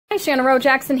Hi, Shannon Rowe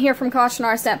Jackson here from Caution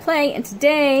Artist at Play, and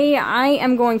today I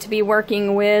am going to be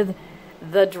working with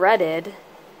the dreaded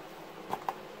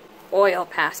oil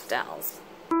pastels.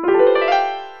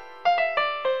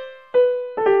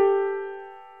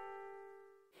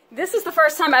 This is the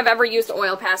first time I've ever used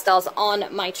oil pastels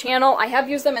on my channel. I have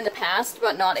used them in the past,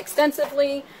 but not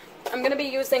extensively. I'm going to be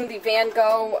using the Van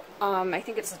Gogh, I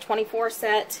think it's a 24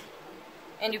 set.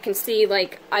 And you can see,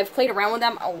 like, I've played around with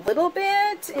them a little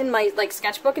bit in my, like,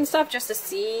 sketchbook and stuff just to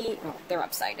see, oh, they're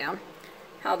upside down,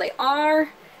 how they are.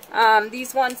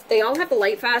 These ones, they all have the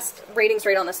light fast ratings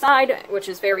right on the side, which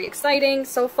is very exciting.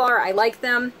 So far, I like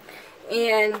them.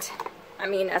 And, I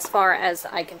mean, as far as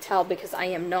I can tell, because I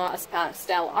am not a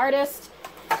pastel artist.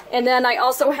 And then I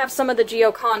also have some of the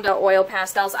Gioconda oil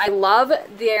pastels. I love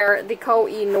the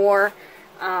Koh-i-Noor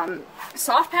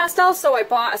soft pastels, so I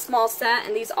bought a small set,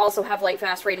 and these also have light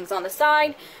fast ratings on the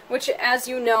side, which, as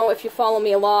you know, if you follow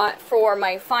me a lot, for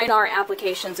my fine art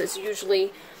applications is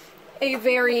usually a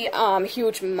very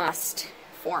huge must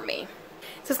for me.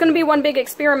 So it's going to be one big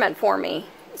experiment for me.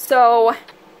 So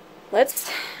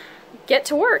let's get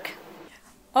to work.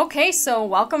 Okay, so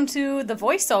welcome to the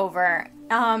voiceover.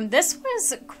 This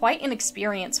was quite an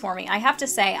experience for me. I have to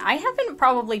say, I haven't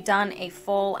probably done a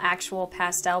full actual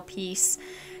pastel piece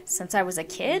since I was a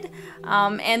kid.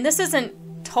 And this isn't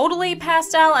totally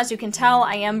pastel. As you can tell,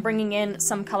 I am bringing in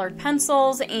some colored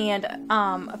pencils and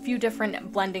a few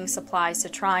different blending supplies to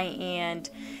try and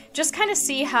just kind of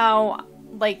see how,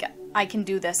 like, I can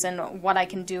do this and what I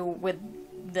can do with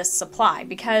this supply,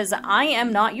 because I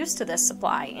am not used to this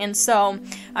supply, and so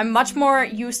I'm much more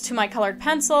used to my colored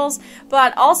pencils.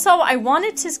 But also I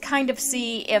wanted to kind of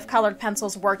see if colored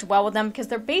pencils worked well with them, because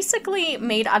they're basically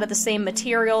made out of the same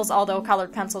materials, although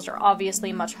colored pencils are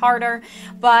obviously much harder.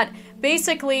 But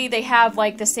basically they have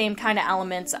like the same kind of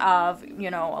elements of, you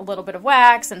know, a little bit of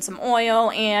wax and some oil,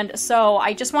 and so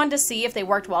I just wanted to see if they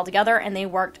worked well together, and they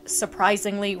worked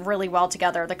surprisingly really well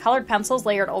together. The colored pencils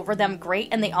layered over them great,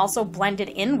 and they also blended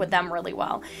in with them really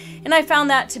well. And I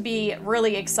found that to be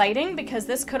really exciting, because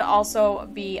this could also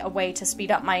be a way to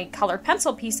speed up my colored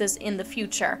pencil pieces in the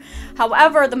future.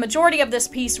 However, the majority of this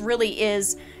piece really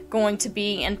is going to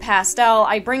be in pastel.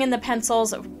 I bring in the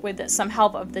pencils with some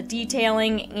help of the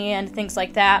detailing and things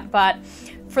like that, but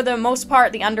for the most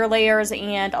part the underlayers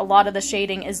and a lot of the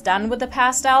shading is done with the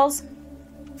pastels.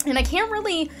 And I can't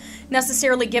really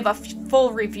necessarily give a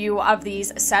full review of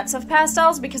these sets of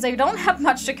pastels because I don't have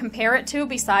much to compare it to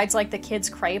besides like the kids'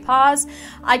 Cray-Paws.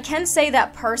 I can say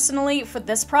that personally for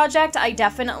this project I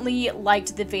definitely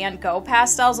liked the Van Gogh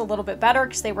pastels a little bit better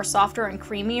because they were softer and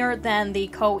creamier than the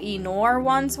Koh-i-Noor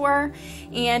ones were,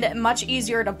 and much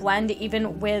easier to blend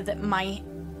even with my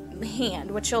hand,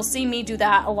 which you'll see me do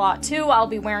that a lot too. I'll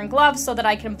be wearing gloves so that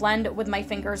I can blend with my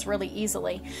fingers really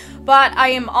easily. But I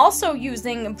am also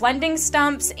using blending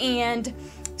stumps and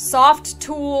soft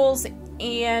tools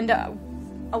and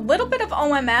a little bit of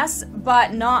OMS,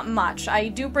 but not much. I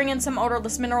do bring in some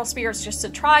odorless mineral spirits just to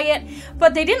try it,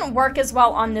 but they didn't work as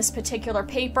well on this particular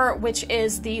paper, which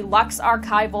is the Luxe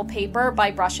Archival paper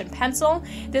by Brush and Pencil.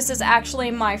 This is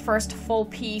actually my first full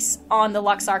piece on the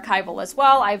Luxe Archival as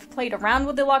well. I've played around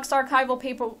with the Luxe Archival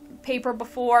paper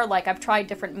before, like I've tried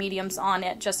different mediums on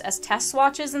it just as test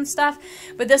swatches and stuff,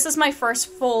 but this is my first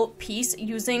full piece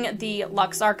using the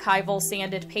Luxe Archival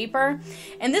sanded paper.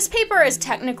 And this paper is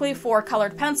technically for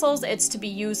colored pencils. It's to be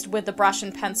used with the Brush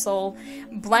and Pencil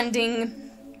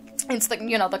blending. It's the,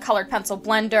 you know, the colored pencil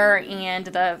blender and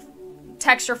the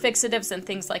texture fixatives and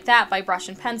things like that by Brush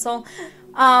and Pencil.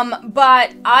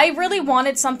 But I really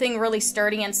wanted something really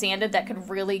sturdy and sanded that could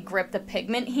really grip the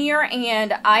pigment here,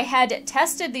 and I had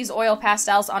tested these oil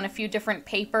pastels on a few different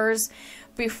papers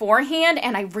beforehand,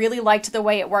 and I really liked the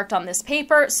way it worked on this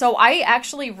paper, so I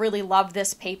actually really love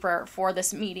this paper for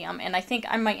this medium, and I think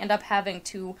I might end up having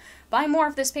to buy more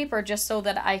of this paper just so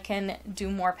that I can do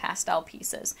more pastel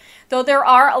pieces. Though there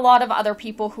are a lot of other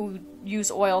people who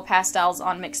use oil pastels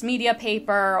on mixed media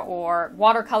paper or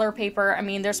watercolor paper. I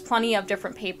mean, there's plenty of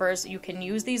different papers you can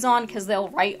use these on because they'll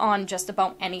write on just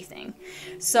about anything.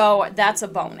 So that's a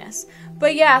bonus.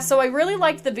 But yeah, so I really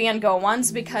liked the Van Gogh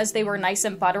ones because they were nice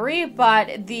and buttery,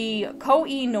 but the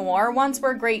Koh-i-Noor ones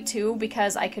were great too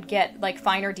because I could get like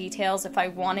finer details if I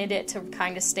wanted it to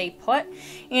kind of stay put.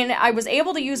 And I was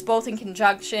able to use both in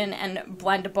conjunction and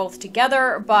blend both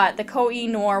together, but the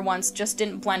Koh-i-Noor ones just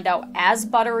didn't blend out as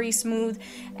buttery smooth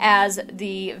as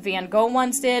the Van Gogh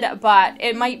ones did, but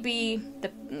it might be,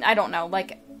 I don't know,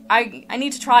 like I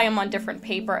need to try them on different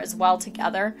paper as well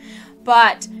together.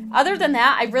 But other than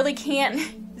that, I really can't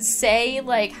say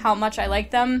like how much I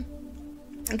like them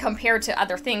compared to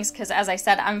other things because, as I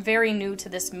said, I'm very new to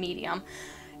this medium.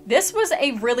 This was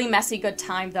a really messy good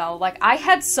time though. Like, I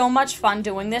had so much fun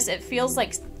doing this. It feels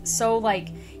like so like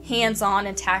hands-on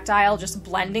and tactile just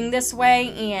blending this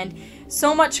way, and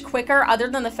so much quicker, other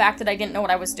than the fact that I didn't know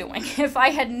what I was doing. If I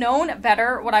had known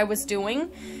better what I was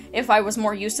doing, if I was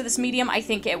more used to this medium, I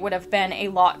think it would have been a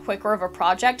lot quicker of a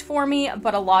project for me,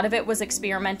 but a lot of it was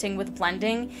experimenting with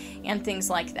blending and things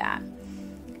like that.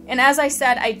 And as I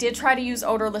said, I did try to use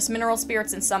odorless mineral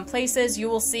spirits in some places. You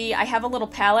will see I have a little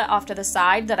palette off to the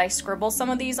side that I scribble some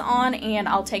of these on, and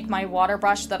I'll take my water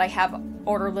brush that I have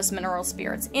odorless mineral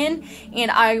spirits in, and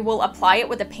I will apply it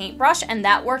with a paintbrush, and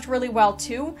that worked really well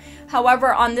too.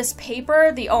 However, on this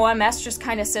paper, the OMS just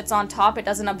kind of sits on top. It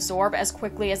doesn't absorb as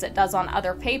quickly as it does on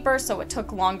other paper, so it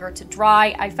took longer to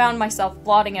dry. I found myself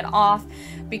blotting it off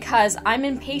because I'm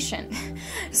impatient.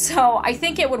 So I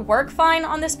think it would work fine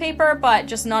on this paper, but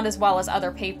just not as well as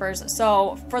other papers.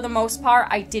 So for the most part,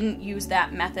 I didn't use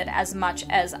that method as much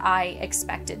as I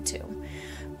expected to.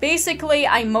 Basically,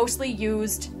 I mostly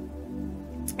used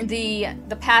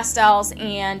the pastels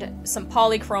and some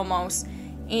polychromos,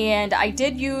 and I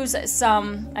did use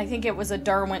some, I think it was a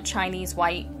Derwent Chinese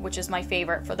white, which is my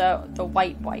favorite for the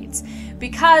white whites.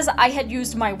 Because I had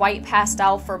used my white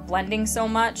pastel for blending so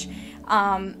much,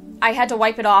 I had to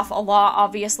wipe it off a lot,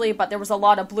 obviously, but there was a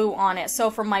lot of blue on it.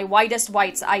 So for my whitest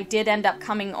whites, I did end up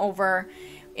coming over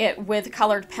it with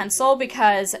colored pencil,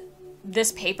 because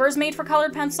this paper is made for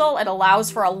colored pencil. It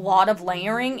allows for a lot of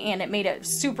layering, and it made it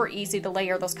super easy to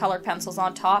layer those colored pencils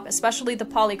on top, especially the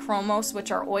polychromos,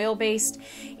 which are oil-based,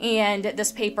 and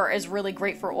this paper is really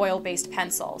great for oil-based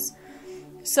pencils.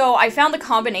 So I found the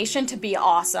combination to be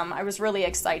awesome. I was really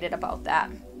excited about that.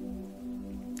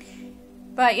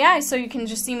 But yeah, so you can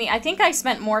just see me. I think I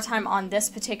spent more time on this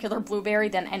particular blueberry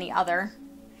than any other.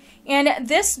 And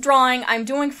this drawing I'm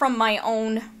doing from my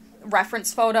own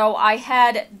reference photo. I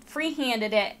had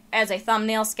freehanded it as a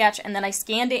thumbnail sketch, and then I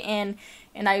scanned it in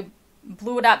and I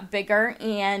blew it up bigger,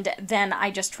 and then I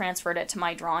just transferred it to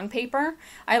my drawing paper.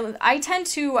 I tend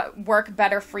to work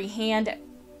better freehand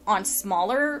on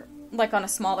smaller, like on a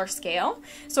smaller scale.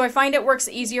 So I find it works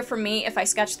easier for me if I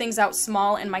sketch things out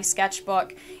small in my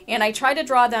sketchbook, and I try to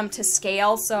draw them to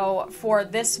scale. So for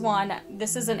this one,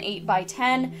 this is an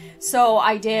 8x10, so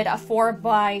I did a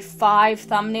 4x5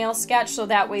 thumbnail sketch, so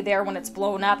that way there, when it's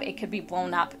blown up, it could be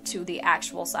blown up to the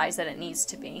actual size that it needs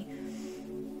to be.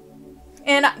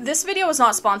 And this video is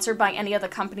not sponsored by any of the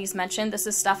companies mentioned. This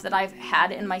is stuff that I've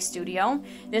had in my studio.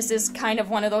 This is kind of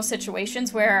one of those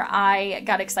situations where I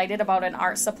got excited about an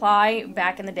art supply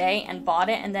back in the day and bought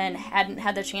it, and then hadn't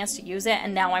had the chance to use it,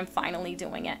 and now I'm finally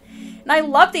doing it. And I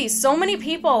love these. So many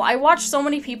people, I watch so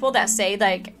many people that say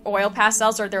like oil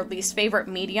pastels are their least favorite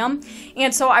medium,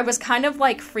 and so I was kind of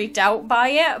like freaked out by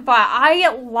it, but I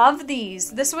love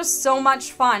these. This was so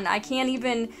much fun. I can't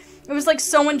even... It was like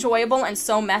so enjoyable and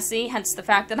so messy, hence the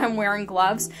fact that I'm wearing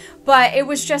gloves. But it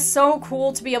was just so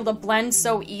cool to be able to blend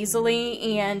so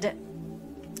easily, and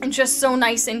just so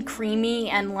nice and creamy,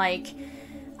 and like,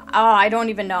 I don't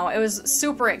even know. It was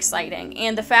super exciting.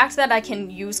 And the fact that I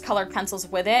can use colored pencils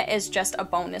with it is just a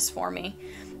bonus for me.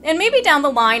 And maybe down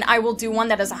the line I will do one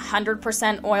that is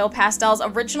 100% oil pastels.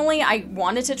 Originally I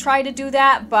wanted to try to do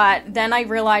that, but then I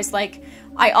realized like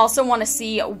I also want to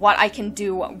see what I can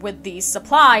do with these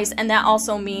supplies, and that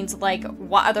also means like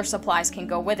what other supplies can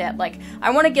go with it. Like,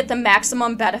 I want to get the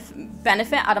maximum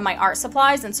benefit out of my art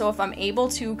supplies, and so if I'm able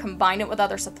to combine it with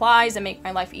other supplies and make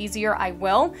my life easier, I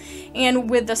will. And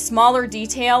with the smaller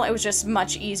detail, it was just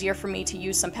much easier for me to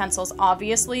use some pencils,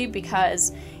 obviously,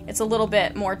 because it's a little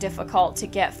bit more difficult to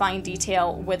get fine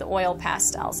detail with oil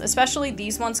pastels, especially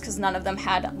these ones, because none of them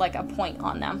had like a point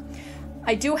on them.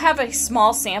 I do have a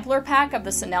small sampler pack of the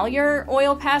Sennelier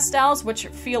oil pastels, which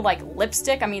feel like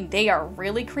lipstick. I mean, they are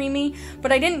really creamy,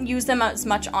 but I didn't use them as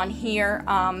much on here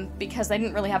because I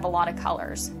didn't really have a lot of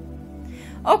colors.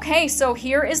 Okay, so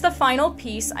here is the final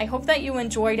piece. I hope that you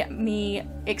enjoyed me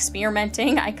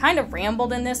experimenting. I kind of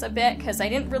rambled in this a bit because I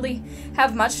didn't really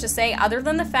have much to say other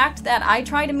than the fact that I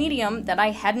tried a medium that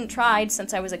I hadn't tried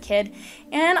since I was a kid,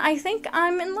 and I think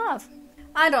I'm in love.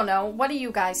 I don't know. What do you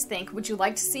guys think? Would you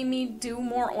like to see me do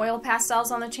more oil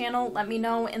pastels on the channel? Let me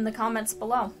know in the comments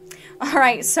below.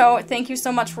 Alright, so thank you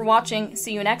so much for watching.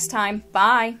 See you next time.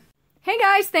 Bye! Hey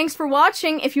guys, thanks for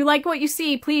watching. If you like what you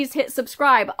see, please hit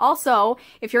subscribe. Also,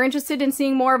 if you're interested in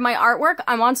seeing more of my artwork,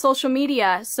 I'm on social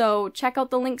media, so check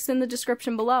out the links in the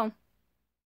description below.